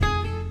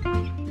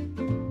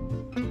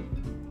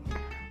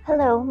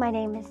Hello, my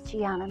name is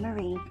Jeanna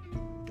Marie.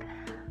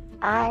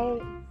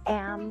 I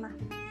am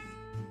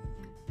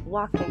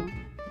walking,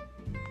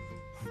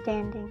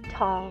 standing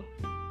tall,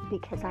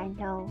 because I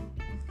know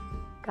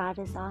God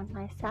is on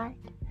my side.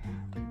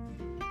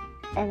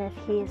 And if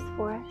He is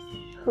for us,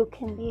 who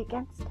can be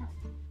against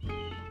us?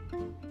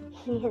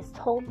 He has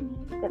told me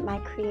that my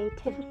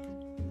creativity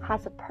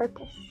has a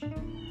purpose.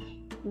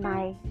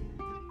 My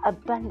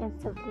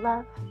abundance of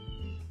love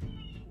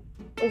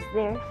is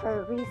there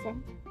for a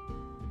reason.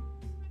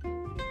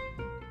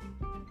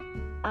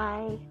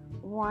 I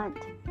want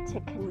to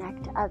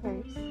connect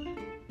others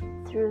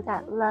through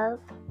that love,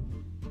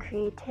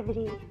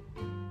 creativity,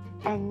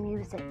 and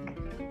music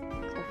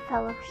to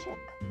fellowship.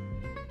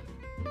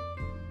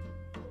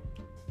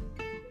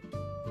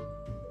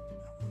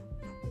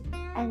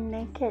 And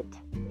make it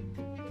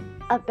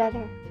a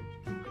better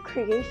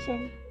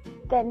creation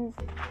than